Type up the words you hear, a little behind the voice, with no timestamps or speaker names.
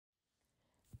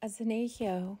As a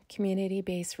nêhiyaw,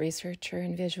 community-based researcher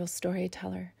and visual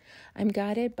storyteller, I'm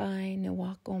guided by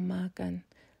nêhiyawakan,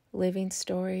 living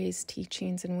stories,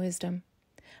 teachings, and wisdom.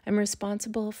 I'm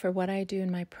responsible for what I do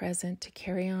in my present to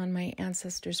carry on my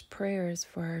ancestors' prayers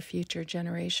for our future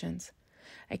generations.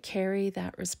 I carry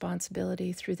that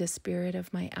responsibility through the spirit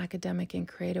of my academic and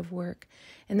creative work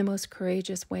in the most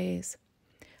courageous ways.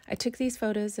 I took these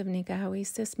photos of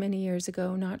nikawiysis many years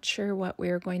ago, not sure what we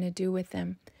were going to do with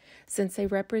them, since they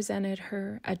represented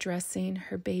her addressing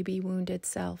her baby wounded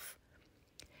self.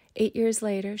 8 years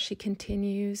later, she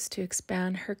continues to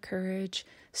expand her courage,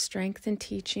 strength, and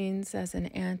teachings as an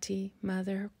auntie,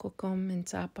 mother, kokom, and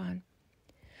tsapan.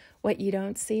 What you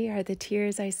don't see are the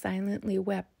tears I silently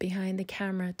wept behind the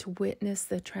camera to witness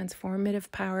the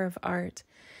transformative power of art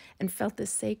and felt the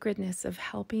sacredness of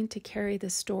helping to carry the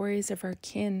stories of our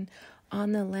kin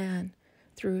on the land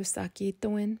through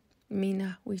sakitowin,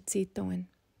 mina witsitowin.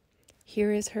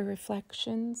 Here is her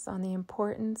reflections on the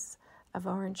importance of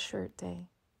Orange Shirt Day.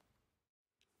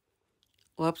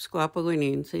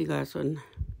 Wapiskawapakwaniy sigason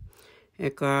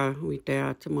eka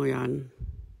witeatimoyan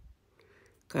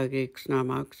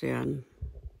kagiksnamaxian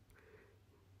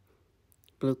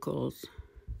Blue Quills.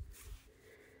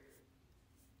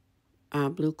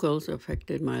 Blue Quills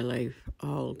affected my life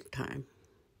all the time,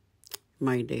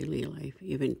 my daily life,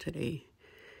 even today,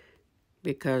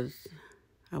 because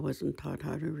I wasn't taught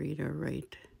how to read or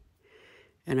write.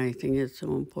 And I think it's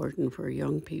so important for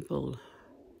young people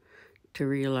to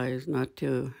realize not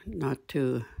to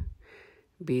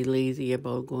be lazy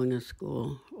about going to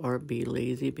school or be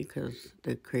lazy because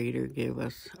the Creator gave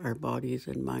us our bodies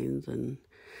and minds and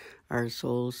our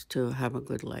souls to have a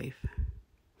good life.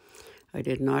 I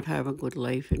did not have a good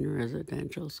life in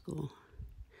residential school.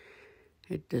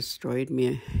 It destroyed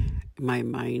my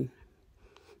mind,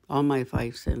 all my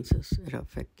 5 senses. It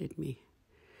affected me.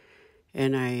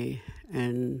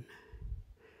 And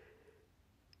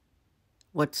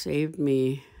what saved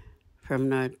me from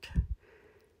not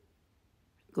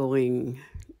going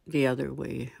the other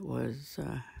way was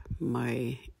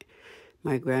my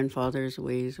grandfather's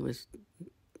ways was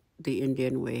the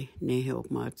Indian way,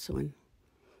 nêhiyawak,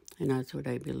 and that's what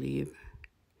I believe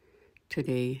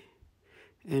today.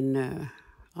 And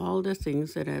all the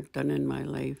things that I've done in my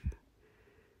life,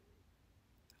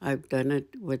 I've done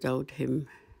it without him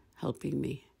helping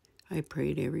me. I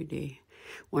prayed every day.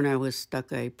 When I was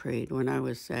stuck, I prayed. When I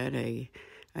was sad, I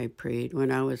prayed.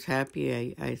 When I was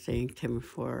happy, I thanked him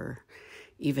for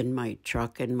even my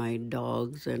truck and my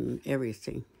dogs and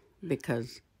everything,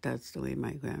 because that's the way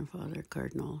my grandfather,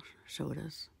 Cardinal, showed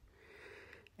us.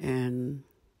 And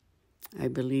I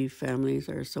believe families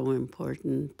are so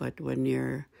important, but when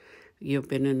you've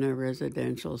been in a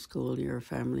residential school, your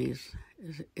family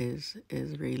is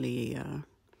really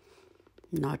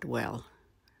not well,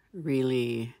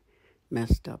 really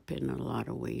messed up in a lot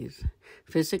of ways,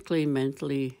 physically,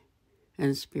 mentally,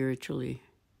 and spiritually,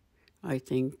 I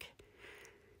think,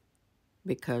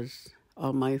 because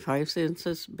all my 5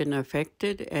 senses been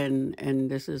affected, and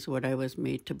this is what I was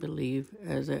made to believe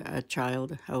as a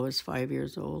child. I was 5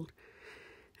 years old,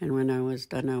 and when I was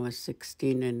done, I was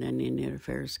 16, and then Indian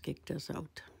Affairs kicked us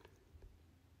out.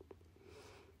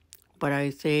 But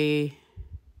I say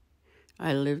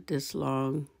I lived this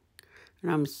long,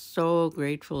 and I'm so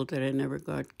grateful that I never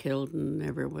got killed and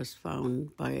never was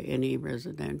found by any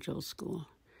residential school,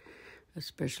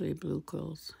 especially Blue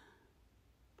Quills.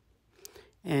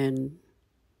 And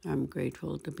I'm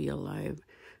grateful to be alive.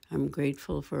 I'm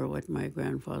grateful for what my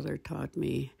grandfather taught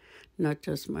me, not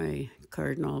just my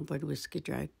Cardinal, but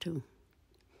Wapiskawapakwaniy too.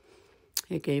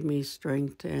 It gave me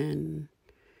strength and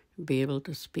be able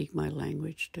to speak my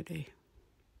language today.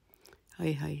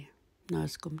 Hi,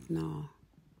 naskum na.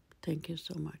 Thank you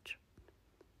so much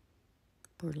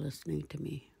for listening to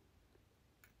me.